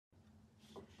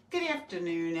Good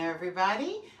afternoon,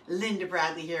 everybody. Linda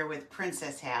Bradley here with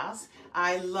Princess House.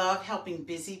 I love helping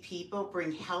busy people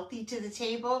bring healthy to the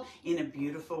table in a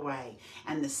beautiful way.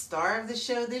 And the star of the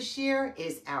show this year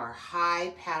is our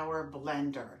high power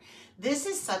blender. This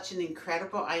is such an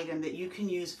incredible item that you can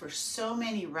use for so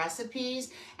many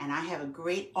recipes, and I have a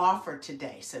great offer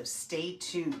today, so stay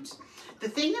tuned. The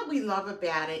thing that we love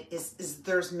about it is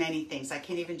there's many things. I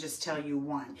can't even just tell you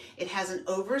one. It has an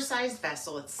oversized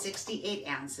vessel. It's 68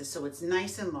 ounces, so it's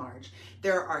nice and large.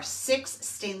 There are 6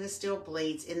 stainless steel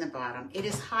blades in the bottom. It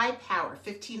is high power,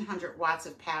 1500 watts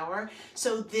of power.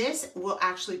 So this will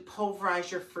actually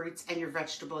pulverize your fruits and your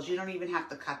vegetables. You don't even have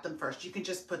to cut them first. You can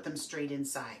just put them straight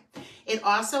inside. It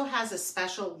also has a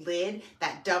special lid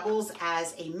that doubles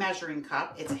as a measuring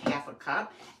cup. It's a half a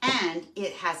cup, and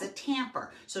it has a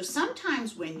tamper. So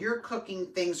sometimes when you're cooking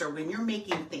things or when you're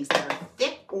making things that are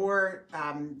thick or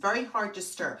very hard to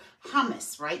stir,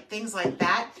 hummus, right? Things like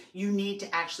that, you need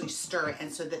to actually stir it.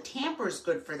 And so the tamper is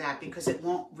good for that because it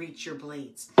won't reach your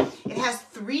blades. It has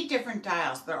 3 different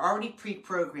dials. They're already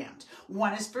pre-programmed.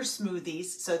 One is for smoothies.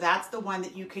 So that's the one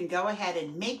that you can go ahead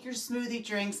and make your smoothie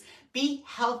drinks, be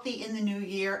healthy in the new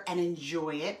year, and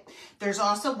enjoy it. There's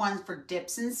also one for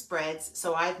dips and spreads.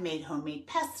 So I've made homemade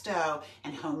pesto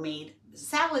and homemade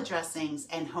salad dressings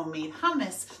and homemade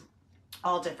hummus,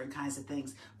 all different kinds of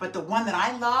things. But the one that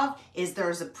I love is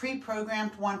there's a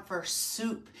pre-programmed one for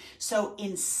soup. So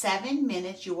in 7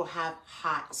 minutes, you will have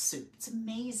hot soup. It's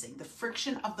amazing. The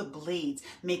friction of the blades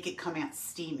make it come out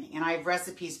steaming. And I have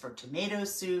recipes for tomato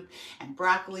soup and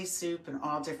broccoli soup and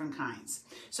all different kinds.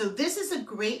 So this is a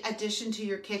great addition to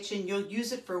your kitchen. You'll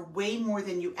use it for way more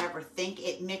than you ever think.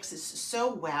 It mixes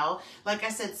so well. Like I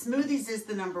said, smoothies is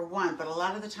the #1, but a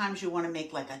lot of the times you want to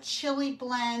make like a chili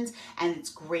blend, and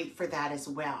it's great for that as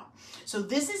well. So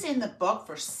this is in the book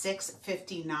for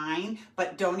 $6.59,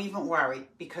 but don't even worry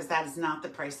because that is not the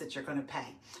price that you're going to pay.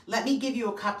 Let me give you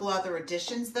a couple other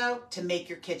additions though to make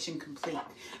your kitchen complete.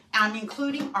 I'm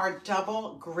including our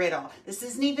double griddle. This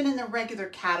isn't even in the regular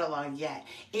catalog yet.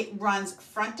 It runs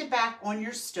front to back on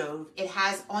your stove. It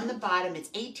has on the bottom, it's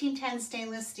 1810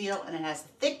 stainless steel, and it has a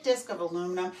thick disc of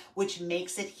aluminum, which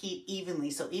makes it heat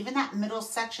evenly. So even that middle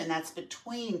section that's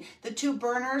between the 2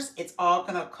 burners, it's all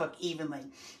gonna cook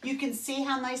evenly. You can see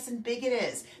how nice and big it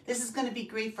is. This is gonna be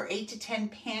great for 8 to 10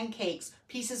 pancakes,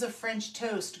 pieces of French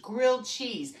toast, grilled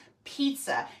cheese,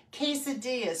 pizza,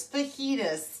 quesadillas,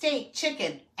 fajitas, steak,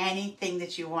 chicken, anything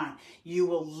that you want. You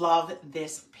will love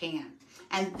this pan.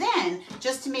 And then,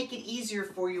 just to make it easier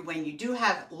for you when you do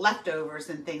have leftovers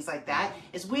and things like that,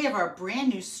 is we have our brand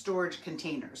new storage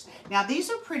containers. Now,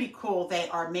 these are pretty cool. They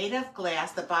are made of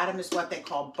glass. The bottom is what they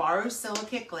call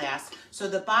borosilicate glass. So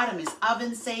the bottom is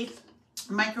oven safe,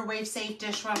 microwave safe,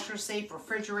 dishwasher safe,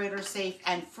 refrigerator safe,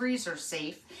 and freezer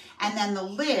safe. And then the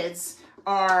lids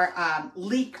are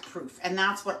leak proof, and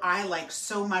that's what I like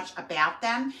so much about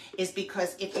them, is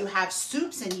because if you have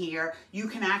soups in here, you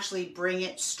can actually bring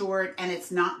it, store it, and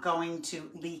it's not going to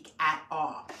leak at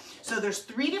all. So there's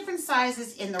 3 different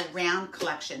sizes in the round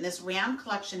collection. This round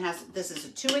collection has, this is a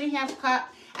 2.5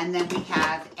 cup, and then we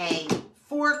have a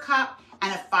 4 cup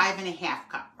and a 5.5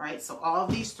 cup, right? So all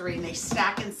of these 3, and they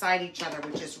stack inside each other,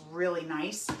 which is really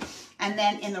nice. And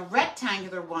then in the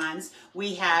rectangular ones,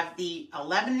 we have the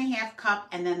 11.5 cup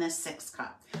and then the 6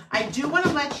 cup. I do want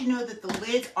to let you know that the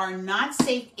lids are not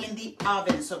safe in the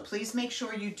oven, so please make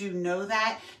sure you do know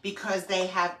that because they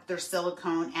have their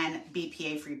silicone and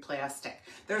BPA-free plastic.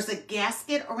 There's a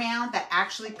gasket around that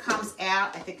actually comes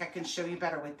out. I think I can show you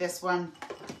better with this one.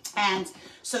 And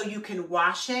so you can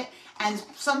wash it. And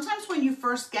sometimes when you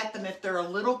first get them, if they're a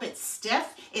little bit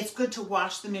stiff, it's good to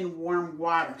wash them in warm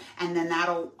water. And then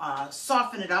that'll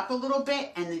soften it up a little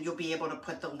bit, and then you'll be able to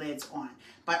put the lids on.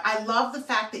 But I love the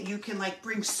fact that you can like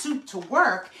bring soup to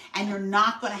work and you're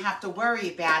not going to have to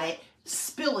worry about it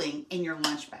spilling in your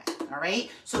lunch bag. All right.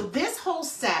 So this whole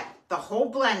set, the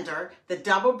whole blender, the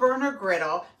double burner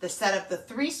griddle, the set of the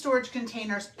 3 storage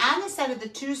containers, and the set of the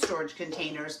 2 storage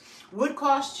containers would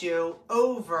cost you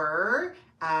over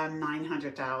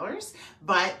 $900,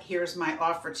 but here's my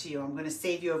offer to you. I'm going to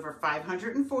save you over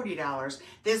 $540.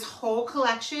 This whole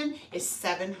collection is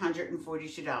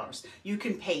 $742. You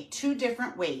can pay 2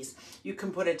 different ways. You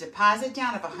can put a deposit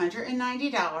down of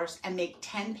 $190 and make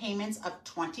 10 payments of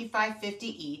 $25.50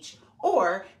 each,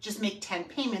 or just make 10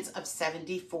 payments of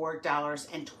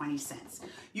 $74.20.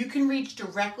 You can reach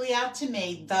directly out to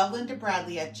me,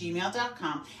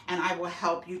 thelindabradley@gmail.com, and I will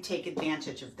help you take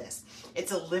advantage of this.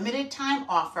 It's a limited time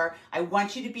offer. I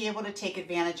want you to be able to take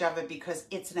advantage of it because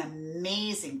it's an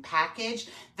amazing package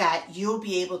that you'll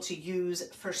be able to use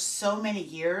for so many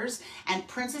years. And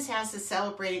Princess House is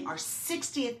celebrating our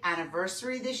 60th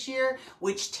anniversary this year,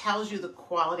 which tells you the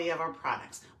quality of our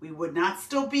products. We would not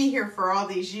still be here for all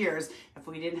these years if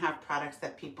we didn't have products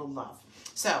that people love.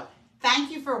 So thank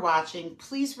you for watching.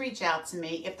 Please reach out to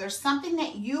me. If there's something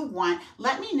that you want,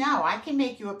 let me know. I can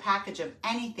make you a package of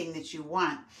anything that you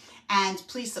want. And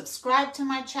please subscribe to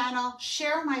my channel,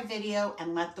 share my video,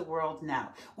 and let the world know.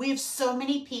 We have so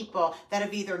many people that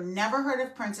have either never heard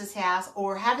of Princess House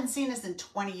or haven't seen us in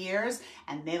 20 years,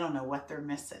 and they don't know what they're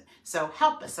missing. So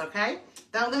help us, okay?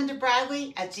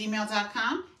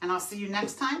 thelindabradley@gmail.com, and I'll see you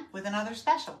next time with another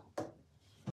special.